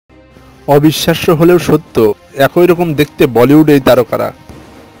অবিশ্বাস্য হলেও সত্য, একই রকম দেখতে বলিউড এই তারকারা।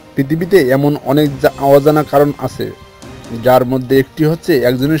 পৃথিবীতে এমন অনেক অজানা কারণ আছে, যার মধ্যে একটি হচ্ছে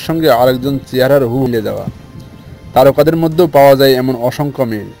একজনের সঙ্গে আরেকজন চেহারার হু মিলে যাওয়া। তারকাদের মধ্যেও পাওয়া যায় এমন অসংখ্য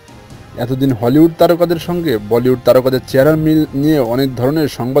মিল। এতদিন হলিউড তারকাদের সঙ্গে বলিউড তারকাদের চেহারার মিল নিয়ে অনেক ধরনের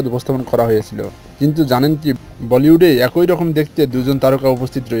সংবাদ উপস্থাপন করা হয়েছিল, কিন্তু জানেন কি, বলিউডে একই রকম দেখতে দুজন তারকা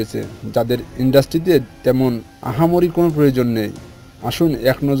উপস্থিত রয়েছে, যাদের ইন্ডাস্ট্রিতে তেমন আহামরি কোনো প্রয়োজন নেই। আসুন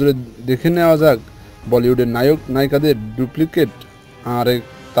এক নজরে দেখে নেওয়া যাক বলিউডের নায়ক নায়িকাদের ডুপ্লিকেট আরেক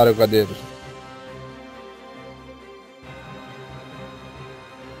তারকাদের।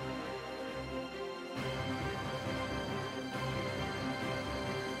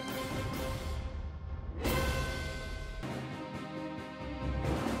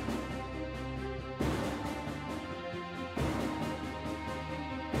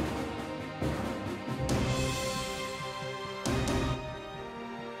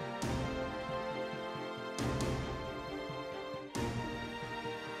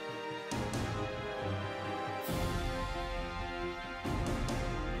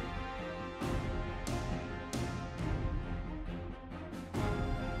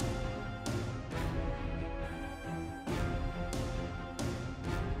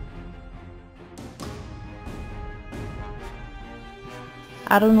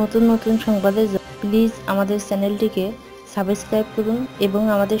 আরও নতুন নতুন সংবাদের জন্য প্লিজ আমাদের চ্যানেলটিকে সাবস্ক্রাইব করুন এবং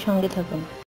আমাদের সঙ্গে থাকুন।